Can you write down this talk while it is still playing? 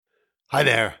Hi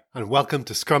there, and welcome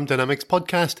to Scrum Dynamics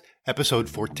Podcast, episode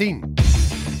 14.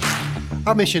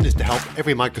 Our mission is to help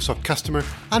every Microsoft customer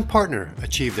and partner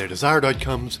achieve their desired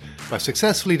outcomes by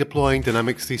successfully deploying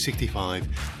Dynamics 365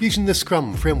 using the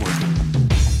Scrum framework.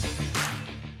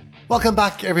 Welcome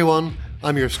back, everyone.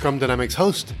 I'm your Scrum Dynamics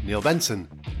host, Neil Benson.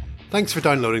 Thanks for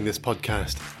downloading this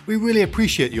podcast. We really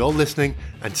appreciate you all listening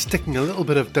and sticking a little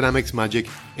bit of Dynamics magic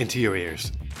into your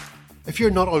ears. If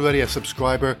you're not already a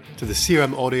subscriber to the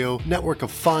CRM Audio network of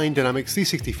fine Dynamics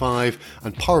 365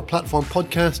 and Power Platform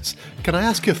podcasts, can I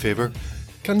ask you a favour?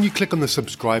 Can you click on the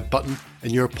subscribe button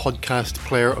in your podcast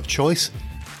player of choice?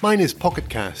 Mine is Pocket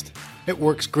Cast. It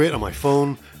works great on my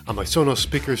phone and my Sonos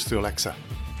speakers through Alexa.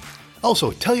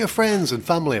 Also, tell your friends and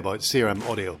family about CRM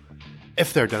Audio,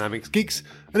 if they're Dynamics geeks,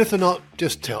 and if they're not,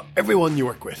 just tell everyone you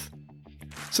work with.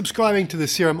 Subscribing to the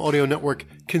CRM Audio network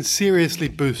can seriously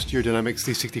boost your Dynamics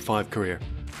 365 career.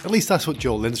 At least that's what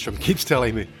Joel Lindstrom keeps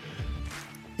telling me.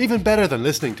 Even better than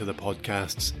listening to the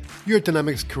podcasts, your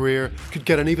Dynamics career could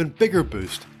get an even bigger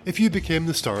boost if you became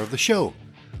the star of the show.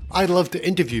 I'd love to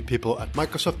interview people at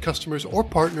Microsoft customers or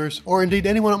partners, or indeed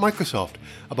anyone at Microsoft,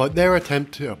 about their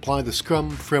attempt to apply the Scrum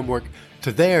framework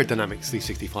to their Dynamics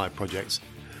 365 projects.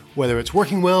 Whether it's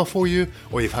working well for you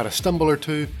or you've had a stumble or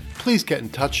two, please get in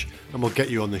touch and we'll get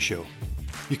you on the show.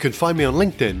 You can find me on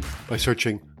LinkedIn by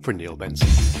searching for Neil Benson.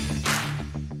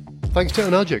 Thanks to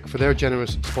Analogic for their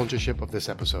generous sponsorship of this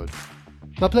episode.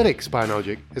 Maplytics by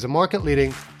Analogic is a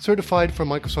market-leading, certified for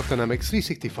Microsoft Dynamics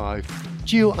 365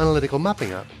 geo-analytical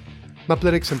mapping app.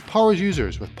 Maplytics empowers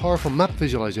users with powerful map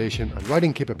visualization and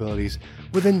writing capabilities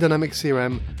within Dynamics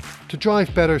CRM to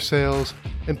drive better sales,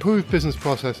 improve business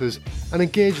processes, and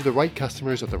engage the right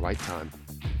customers at the right time.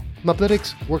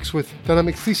 Maplytics works with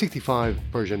Dynamics 365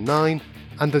 version 9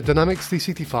 and the Dynamics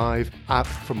 365 app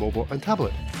for mobile and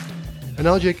tablet.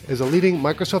 Analogic is a leading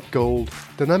Microsoft Gold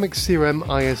Dynamics CRM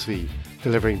ISV,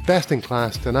 delivering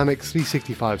best-in-class Dynamics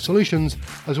 365 solutions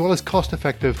as well as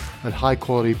cost-effective and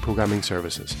high-quality programming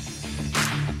services.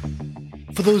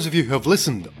 For those of you who have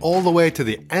listened all the way to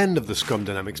the end of the Scrum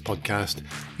Dynamics podcast,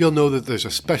 you'll know that there's a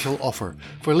special offer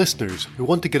for listeners who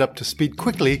want to get up to speed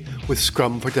quickly with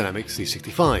Scrum for Dynamics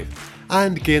 365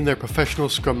 and gain their professional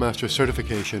Scrum Master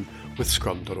certification with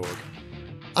scrum.org.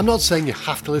 I'm not saying you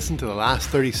have to listen to the last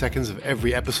 30 seconds of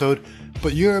every episode,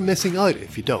 but you're missing out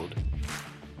if you don't.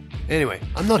 Anyway,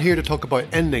 I'm not here to talk about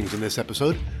endings in this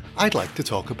episode. I'd like to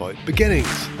talk about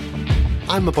beginnings.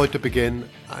 I'm about to begin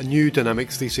a new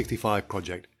Dynamics 365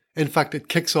 project. In fact, it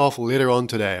kicks off later on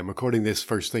today. I'm recording this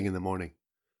first thing in the morning.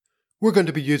 We're going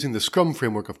to be using the Scrum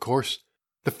framework, of course.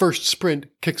 The first sprint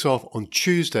kicks off on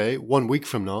Tuesday, 1 week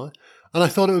from now, and I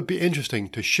thought it would be interesting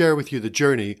to share with you the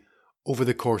journey over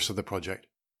the course of the project.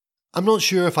 I'm not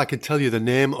sure if I can tell you the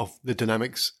name of the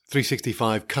Dynamics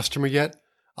 365 customer yet.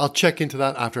 I'll check into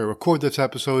that after I record this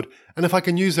episode, and if I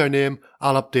can use their name,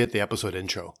 I'll update the episode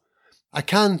intro. I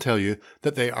can tell you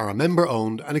that they are a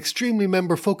member-owned and extremely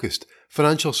member-focused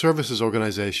financial services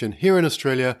organisation here in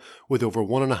Australia with over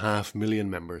 1.5 million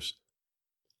members.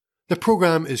 The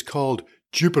programme is called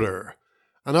Jupiter,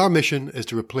 and our mission is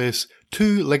to replace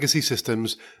 2 legacy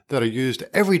systems that are used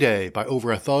every day by over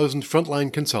 1,000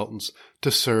 frontline consultants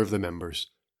to serve the members.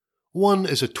 One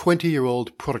is a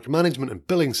 20-year-old product management and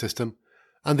billing system,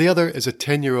 and the other is a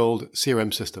 10-year-old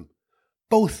CRM system.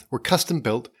 Both were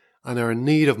custom-built and are in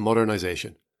need of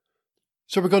modernisation.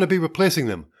 So we're going to be replacing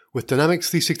them with Dynamics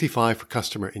 365 for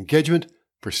customer engagement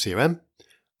for CRM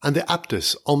and the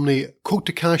Apttus Omni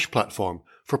quote-to-cash platform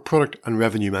for product and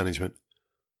revenue management.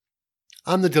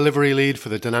 I'm the delivery lead for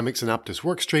the Dynamics and Apttus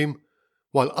workstream,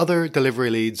 while other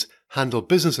delivery leads handle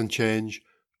business and change,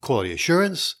 quality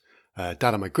assurance,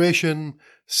 data migration,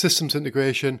 systems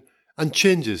integration, and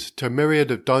changes to a myriad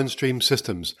of downstream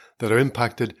systems that are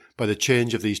impacted by the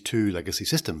change of these 2 legacy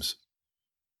systems.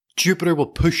 Jupiter will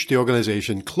push the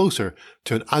organisation closer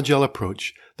to an agile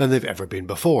approach than they've ever been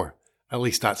before. At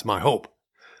least that's my hope.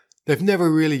 They've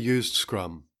never really used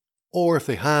Scrum, or if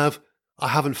they have, I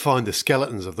haven't found the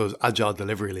skeletons of those agile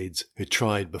delivery leads who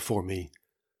tried before me.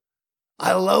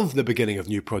 I love the beginning of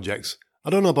new projects. I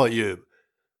don't know about you.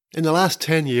 In the last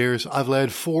 10 years, I've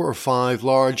led 4 or 5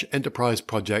 large enterprise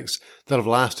projects that have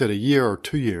lasted a year or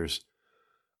 2 years,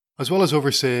 as well as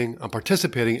overseeing and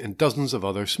participating in dozens of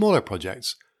other smaller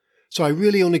projects. So I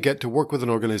really only get to work with an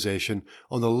organisation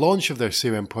on the launch of their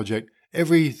CRM project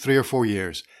every 3 or 4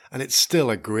 years, and it's still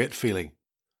a great feeling.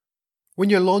 When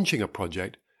you're launching a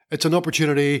project, it's an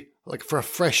opportunity for a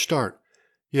fresh start.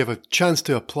 You have a chance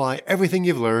to apply everything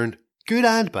you've learned, good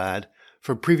and bad,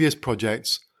 from previous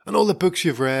projects, and all the books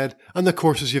you've read and the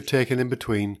courses you've taken in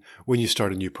between when you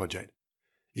start a new project.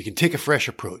 You can take a fresh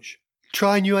approach.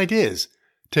 try new ideas,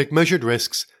 take measured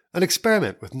risks, and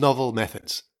experiment with novel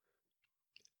methods.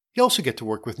 You also get to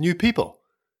work with new people.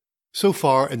 So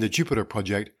far in the Jupiter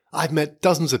project, I've met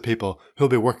dozens of people who'll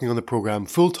be working on the program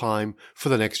full-time for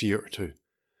the next year or two.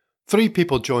 3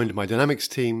 people joined my Dynamics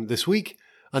team this week,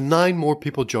 and 9 more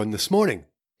people joined this morning.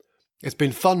 It's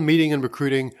been fun meeting and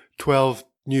recruiting 12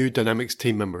 new Dynamics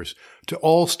team members to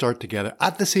all start together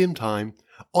at the same time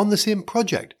on the same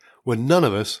project when none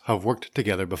of us have worked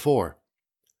together before.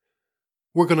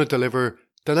 We're going to deliver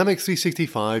Dynamics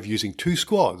 365 using 2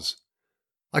 squads.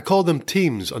 I called them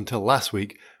teams until last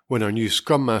week when our new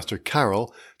Scrum Master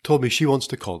Carol told me she wants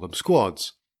to call them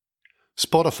squads.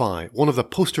 Spotify, one of the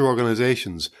poster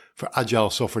organizations for agile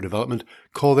software development,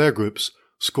 call their groups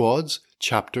squads,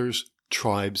 chapters,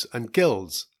 tribes, and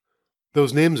guilds.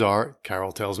 Those names are,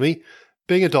 Carol tells me,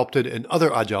 being adopted in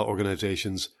other agile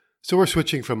organizations, so we're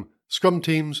switching from Scrum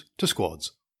teams to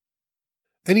squads.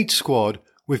 In each squad,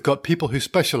 we've got people who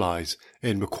specialize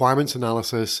in requirements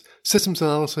analysis, systems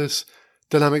analysis,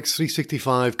 Dynamics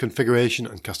 365 configuration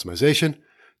and customization,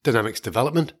 Dynamics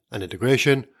development and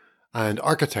integration, and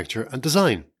architecture and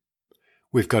design.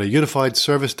 We've got a unified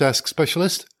service desk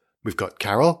specialist. We've got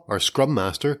Carol, our Scrum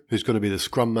Master, who's going to be the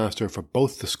Scrum Master for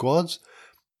both the squads,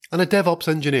 and a DevOps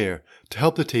engineer to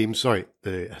help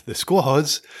the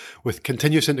squads with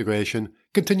continuous integration,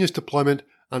 continuous deployment,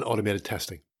 and automated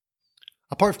testing.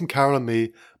 Apart from Carol and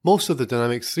me, most of the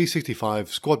Dynamics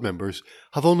 365 squad members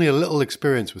have only a little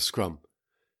experience with Scrum.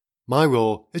 My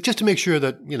role is just to make sure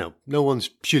that, no one's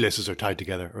shoelaces are tied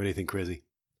together or anything crazy.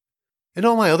 In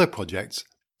all my other projects,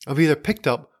 I've either picked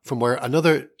up from where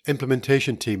another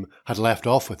implementation team had left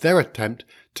off with their attempt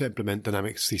to implement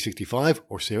Dynamics 365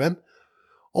 or CRM,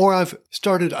 or I've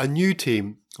started a new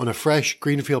team on a fresh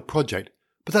greenfield project,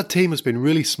 but that team has been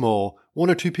really small, 1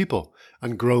 or 2 people,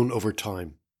 and grown over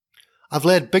time. I've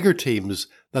led bigger teams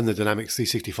than the Dynamics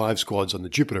 365 squads on the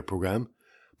Jupiter program,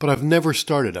 but I've never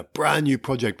started a brand new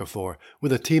project before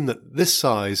with a team that this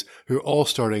size who are all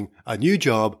starting a new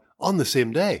job on the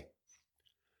same day.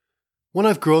 When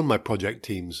I've grown my project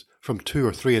teams from 2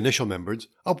 or 3 initial members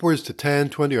upwards to 10,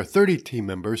 20 or 30 team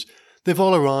members, they've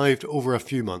all arrived over a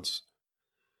few months.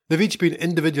 They've each been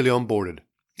individually onboarded,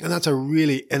 and that's a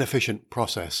really inefficient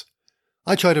process.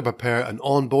 I try to prepare an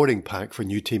onboarding pack for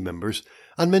new team members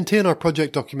and maintain our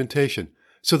project documentation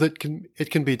so that it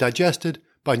can be digested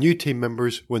by new team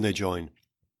members when they join.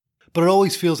 But it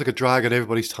always feels like a drag on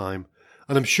everybody's time,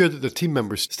 and I'm sure that the team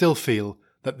members still feel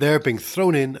that they're being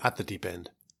thrown in at the deep end.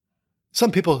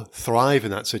 Some people thrive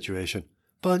in that situation,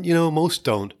 but most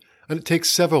don't, and it takes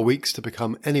several weeks to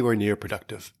become anywhere near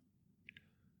productive.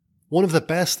 One of the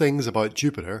best things about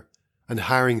Jupiter and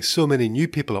hiring so many new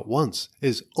people at once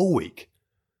is O-Week.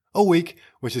 O-Week,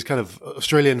 which is kind of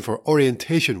Australian for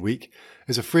Orientation Week,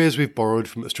 is a phrase we've borrowed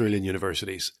from Australian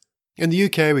universities. In the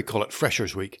UK, we call it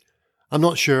Freshers' Week. I'm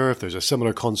not sure if there's a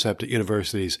similar concept at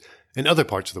universities in other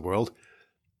parts of the world,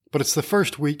 but it's the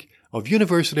first week of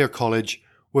university or college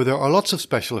where there are lots of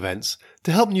special events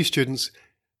to help new students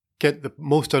get the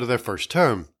most out of their first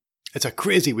term. It's a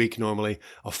crazy week normally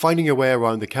of finding your way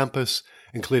around the campus,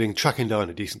 including tracking down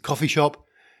a decent coffee shop,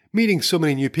 meeting so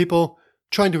many new people,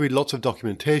 trying to read lots of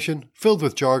documentation filled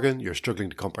with jargon you're struggling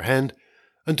to comprehend,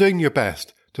 and doing your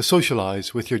best to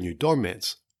socialise with your new dorm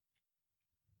mates.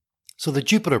 So the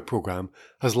Jupiter program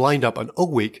has lined up an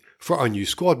O-Week for our new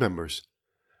squad members.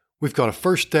 We've got a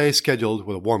first day scheduled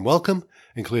with a warm welcome,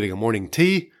 including a morning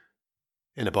tea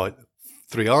in about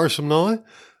 3 hours from now,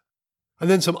 and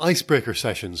then some icebreaker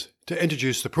sessions to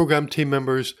introduce the program team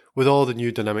members with all the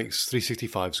new Dynamics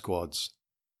 365 squads.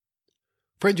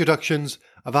 For introductions,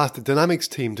 I've asked the Dynamics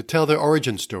team to tell their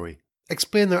origin story,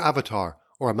 explain their avatar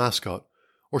or a mascot,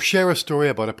 or share a story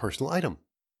about a personal item.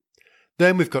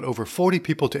 Then we've got over 40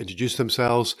 people to introduce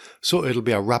themselves, so it'll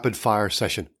be a rapid-fire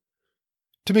session.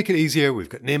 To make it easier, we've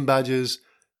got name badges,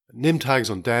 name tags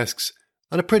on desks,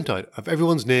 and a printout of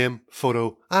everyone's name,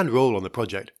 photo, and role on the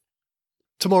project.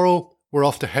 Tomorrow, we're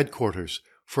off to headquarters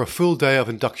for a full day of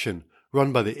induction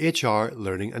run by the HR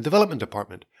Learning and Development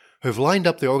Department, who've lined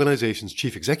up the organisation's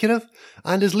chief executive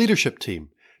and his leadership team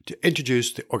to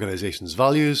introduce the organisation's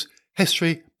values,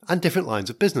 history, and different lines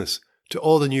of business to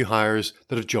all the new hires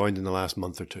that have joined in the last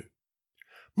month or two.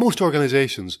 Most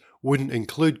organisations wouldn't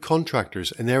include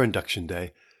contractors in their induction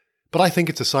day, but I think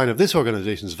it's a sign of this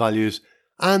organisation's values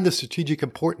and the strategic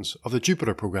importance of the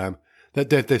Jupiter program that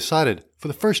they've decided for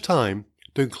the first time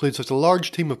to include such a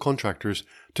large team of contractors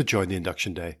to join the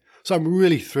induction day. So I'm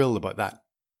really thrilled about that.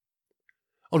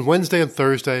 On Wednesday and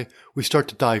Thursday, we start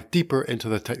to dive deeper into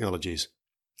the technologies.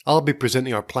 I'll be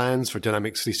presenting our plans for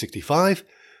Dynamics 365,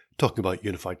 talking about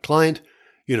Unified Client,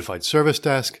 Unified Service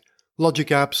Desk, Logic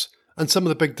Apps, and some of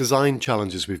the big design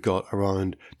challenges we've got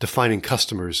around defining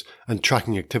customers and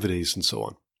tracking activities and so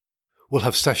on. We'll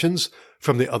have sessions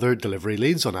from the other delivery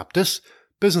leads on Apttus,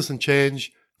 business and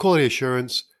change, quality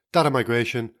assurance, data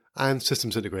migration, and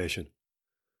systems integration.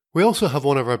 We also have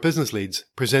one of our business leads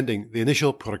presenting the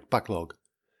initial product backlog.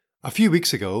 A few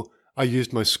weeks ago, I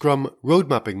used my Scrum road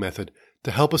mapping method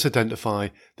to help us identify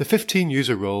the 15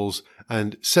 user roles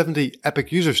and 70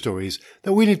 epic user stories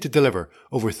that we need to deliver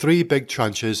over 3 big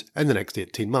tranches in the next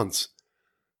 18 months.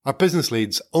 Our business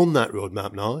leads own that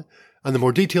roadmap now, and the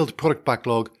more detailed product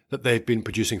backlog that they've been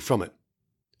producing from it.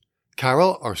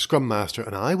 Carol, our Scrum Master,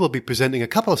 and I will be presenting a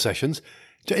couple of sessions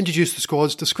to introduce the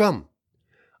squads to Scrum.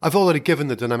 I've already given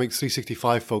the Dynamics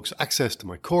 365 folks access to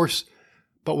my course,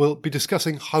 but we'll be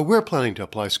discussing how we're planning to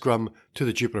apply Scrum to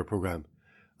the Jupyter program.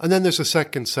 And then there's a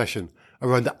second session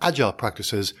around the agile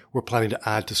practices we're planning to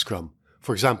add to Scrum.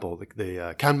 For example,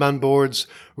 the Kanban boards.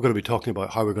 We're going to be talking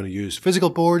about how we're going to use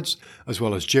physical boards, as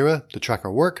well as Jira to track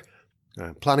our work,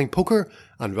 planning poker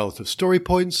and relative story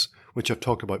points, which I've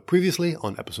talked about previously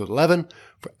on episode 11,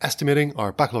 for estimating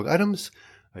our backlog items,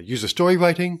 user story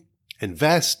writing,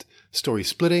 invest, story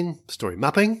splitting, story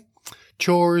mapping,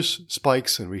 chores,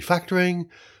 spikes and refactoring,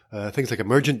 things like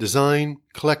emergent design,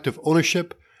 collective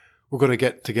ownership. We're going to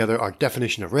get together our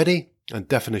definition of ready and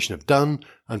definition of done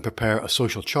and prepare a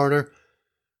social charter.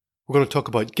 We're going to talk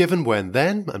about given, when,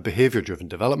 then and behavior-driven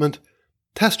development,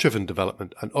 test-driven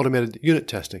development and automated unit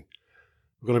testing.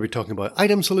 We're going to be talking about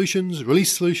item solutions,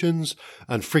 release solutions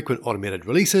and frequent automated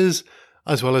releases,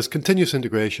 as well as continuous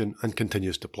integration and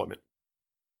continuous deployment.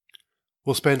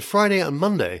 We'll spend Friday and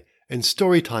Monday in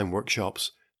storytime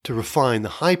workshops to refine the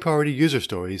high-priority user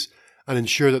stories and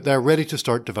ensure that they're ready to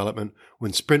start development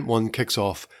when Sprint 1 kicks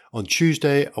off on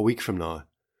Tuesday a week from now.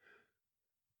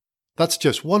 That's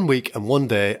just 1 week and 1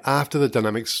 day after the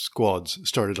Dynamics squads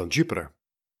started on Jupyter.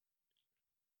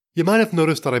 You might have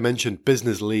noticed that I mentioned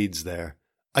business leads there.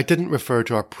 I didn't refer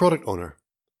to our product owner.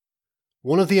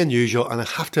 One of the unusual, and I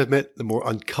have to admit, the more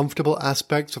uncomfortable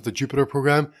aspects of the Jupyter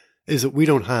program is that we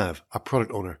don't have a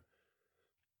product owner.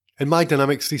 In my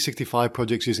Dynamics 365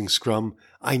 projects using Scrum,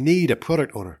 I need a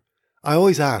product owner. I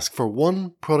always ask for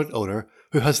one product owner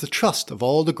who has the trust of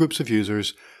all the groups of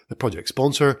users, the project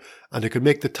sponsor, and who can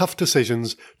make the tough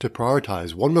decisions to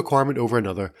prioritize one requirement over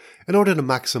another in order to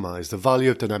maximize the value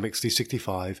of Dynamics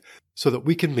 365 so that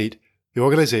we can meet the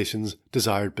organization's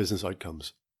desired business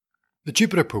outcomes. The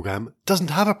Jupyter program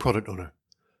doesn't have a product owner.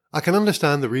 I can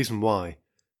understand the reason why.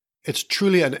 It's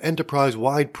truly an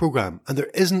enterprise-wide program, and there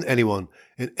isn't anyone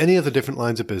in any of the different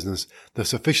lines of business that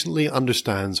sufficiently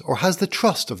understands or has the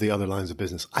trust of the other lines of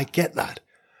business. I get that.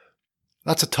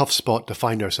 That's a tough spot to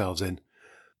find ourselves in.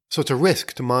 So it's a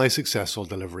risk to my successful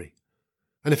delivery.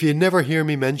 And if you never hear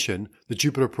me mention the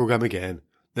Jupyter program again,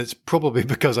 that's probably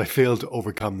because I failed to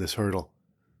overcome this hurdle.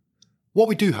 What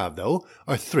we do have, though,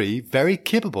 are 3 very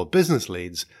capable business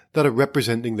leads that are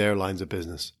representing their lines of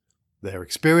business. They're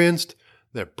experienced,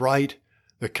 they're bright,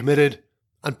 they're committed,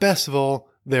 and best of all,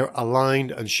 they're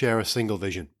aligned and share a single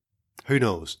vision. Who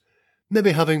knows?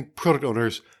 Maybe having product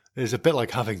owners is a bit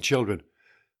like having children.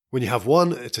 When you have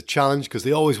one, it's a challenge because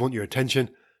they always want your attention,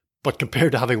 but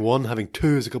compared to having one, having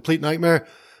 2 is a complete nightmare.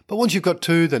 But once you've got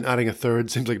 2, then adding a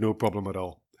third seems like no problem at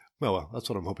all. Well, that's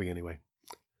what I'm hoping anyway.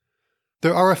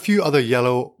 There are a few other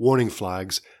yellow warning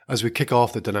flags as we kick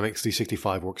off the Dynamics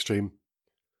 365 workstream.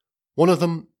 One of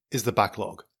them is the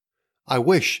backlog. I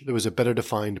wish there was a better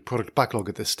defined product backlog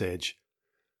at this stage.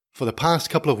 For the past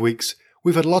couple of weeks,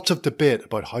 we've had lots of debate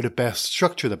about how to best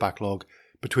structure the backlog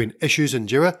between issues in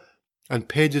Jira and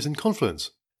pages in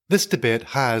Confluence. This debate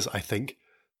has, I think,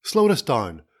 slowed us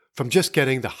down from just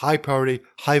getting the high priority,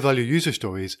 high value user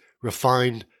stories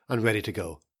refined and ready to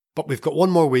go. But we've got 1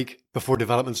 more week before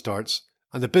development starts,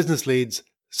 and the business leads,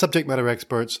 subject matter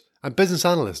experts, and business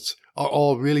analysts are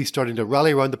all really starting to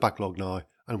rally around the backlog now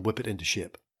and whip it into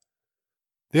shape.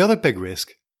 The other big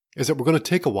risk is that we're going to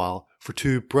take a while for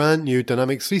 2 brand new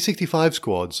Dynamics 365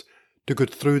 squads to go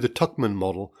through the Tuckman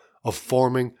model of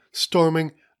forming,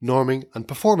 storming, norming, and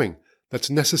performing that's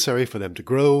necessary for them to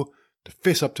grow, to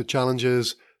face up to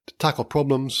challenges, to tackle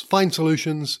problems, find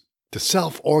solutions, to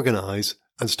self-organize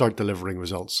and start delivering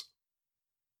results.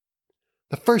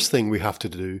 The first thing we have to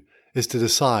do is to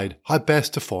decide how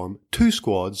best to form 2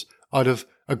 squads out of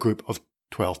a group of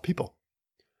 12 people.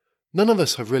 None of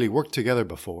us have really worked together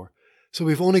before, so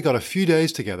we've only got a few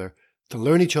days together to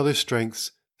learn each other's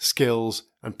strengths, skills,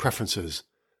 and preferences.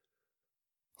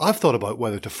 I've thought about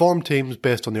whether to form teams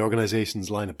based on the organization's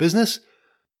line of business,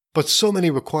 but so many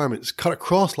requirements cut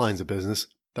across lines of business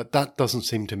that doesn't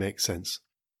seem to make sense.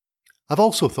 I've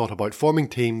also thought about forming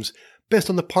teams based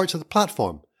on the parts of the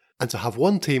platform, and to have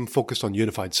one team focused on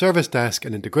unified service desk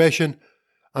and integration,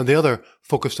 and the other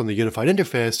focused on the unified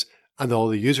interface and all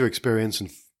the user experience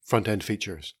and front-end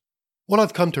features. What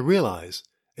I've come to realise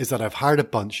is that I've hired a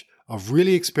bunch of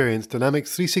really experienced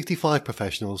Dynamics 365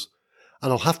 professionals,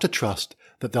 and I'll have to trust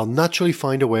that they'll naturally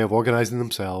find a way of organising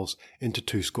themselves into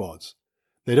 2 squads.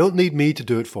 They don't need me to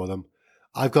do it for them.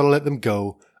 I've got to let them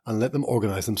go and let them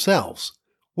organise themselves,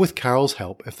 with Carol's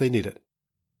help if they need it.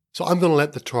 So I'm going to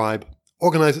let the tribe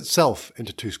organise itself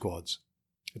into 2 squads.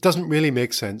 It doesn't really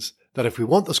make sense that if we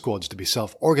want the squads to be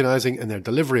self-organising in their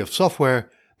delivery of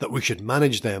software, that we should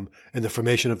manage them in the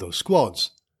formation of those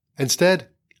squads. Instead,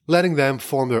 letting them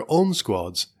form their own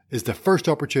squads is the first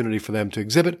opportunity for them to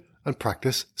exhibit and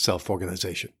practice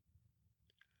self-organisation.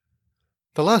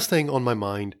 The last thing on my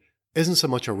mind isn't so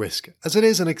much a risk as it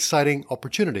is an exciting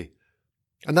opportunity,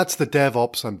 and that's the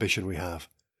DevOps ambition we have.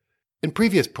 In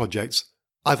previous projects,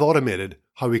 I've automated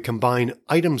how we combine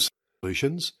item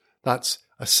solutions, that's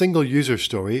a single user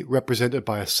story represented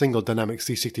by a single Dynamics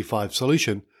 365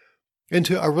 solution,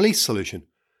 into a release solution,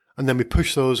 and then we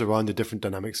push those around the different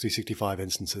Dynamics 365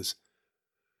 instances.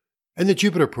 In the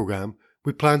Jupyter program,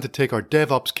 we plan to take our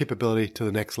DevOps capability to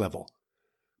the next level.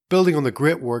 Building on the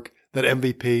great work that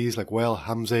MVPs like Wael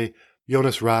Hamze,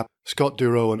 Jonas Rapp, Scott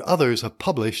Duro and others have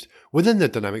published within the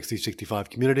Dynamics 365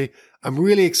 community, I'm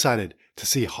really excited to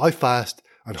see how fast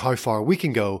and how far we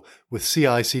can go with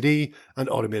CI/CD and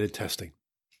automated testing.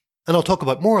 And I'll talk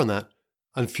about more on that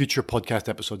on future podcast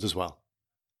episodes as well.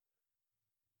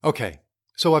 Okay,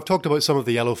 so I've talked about some of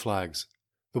the yellow flags,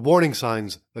 the warning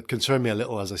signs that concern me a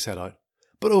little as I set out.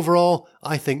 But overall,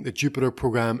 I think the Jupyter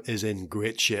program is in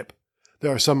great shape.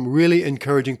 There are some really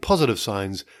encouraging positive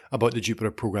signs about the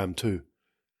Jupyter program too.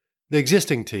 The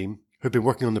existing team, who've been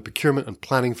working on the procurement and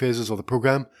planning phases of the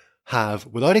program, have,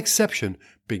 without exception,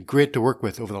 been great to work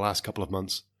with over the last couple of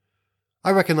months.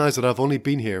 I recognise that I've only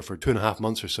been here for 2.5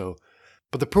 months or so,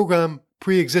 but the program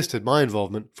pre-existed my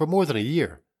involvement for more than a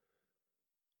year.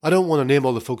 I don't want to name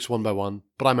all the folks one by one,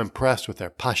 but I'm impressed with their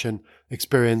passion,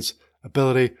 experience,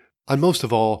 ability, and most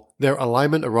of all, their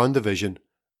alignment around the vision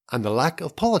and the lack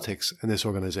of politics in this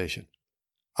organisation.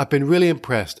 I've been really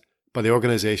impressed by the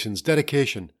organisation's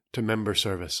dedication to member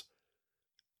service.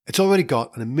 It's already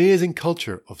got an amazing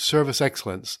culture of service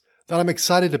excellence that I'm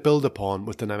excited to build upon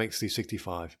with Dynamics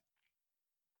 365.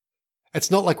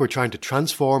 It's not like we're trying to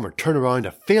transform or turn around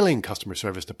a failing customer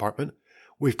service department.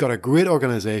 We've got a great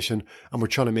organisation and we're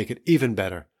trying to make it even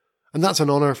better. And that's an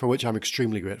honour for which I'm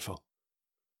extremely grateful.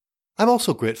 I'm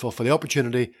also grateful for the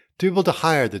opportunity to be able to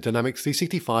hire the Dynamics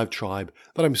 365 tribe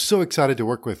that I'm so excited to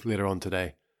work with later on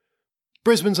today.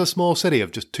 Brisbane's a small city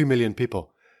of just 2 million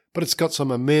people, but it's got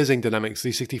some amazing Dynamics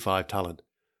 365 talent.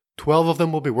 12 of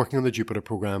them will be working on the Jupyter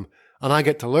program, and I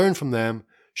get to learn from them,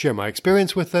 share my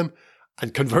experience with them,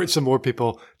 and convert some more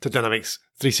people to Dynamics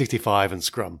 365 and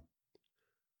Scrum.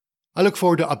 I look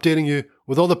forward to updating you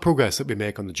with all the progress that we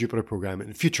make on the Jupyter program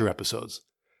in future episodes.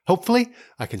 Hopefully,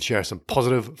 I can share some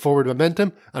positive forward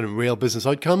momentum and real business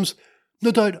outcomes.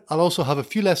 No doubt I'll also have a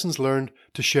few lessons learned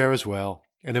to share as well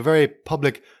in a very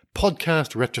public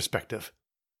podcast retrospective.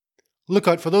 Look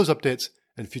out for those updates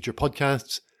in future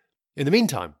podcasts. In the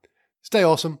meantime, stay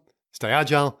awesome, stay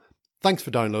agile. Thanks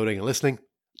for downloading and listening.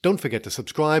 Don't forget to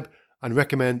subscribe and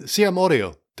recommend CRM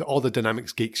Audio to all the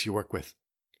Dynamics geeks you work with.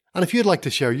 And if you'd like to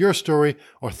share your story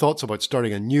or thoughts about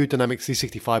starting a new Dynamics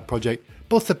 365 project,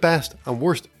 both the best and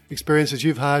worst experiences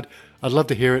you've had, I'd love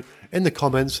to hear it in the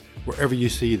comments wherever you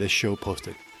see this show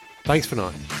posted. Thanks for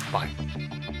now. Bye.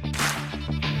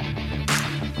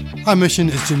 Our mission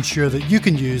is to ensure that you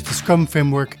can use the Scrum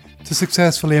framework to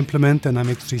successfully implement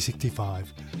Dynamics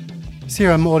 365.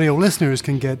 CRM Audio listeners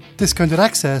can get discounted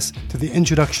access to the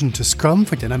Introduction to Scrum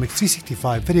for Dynamics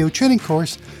 365 video training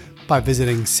course by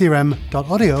visiting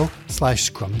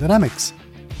crm.audio/Scrum Dynamics.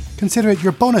 Consider it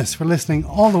your bonus for listening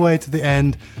all the way to the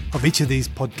end of each of these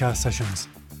podcast sessions.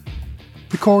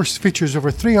 The course features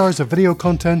over 3 hours of video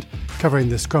content covering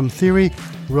the Scrum theory,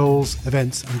 roles,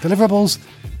 events and deliverables.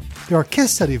 There are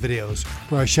case study videos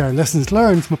where I share lessons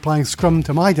learned from applying Scrum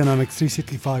to my Dynamics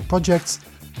 365 projects,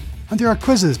 and there are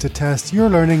quizzes to test your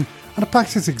learning and a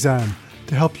practice exam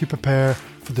to help you prepare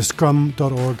for the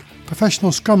scrum.org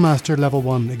Professional Scrum Master Level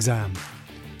 1 exam.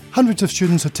 Hundreds of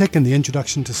students have taken the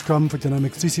Introduction to Scrum for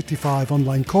Dynamics 365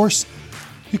 online course.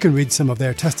 You can read some of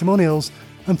their testimonials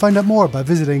and find out more by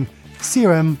visiting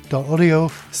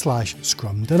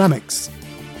crm.audio/Scrum Dynamics.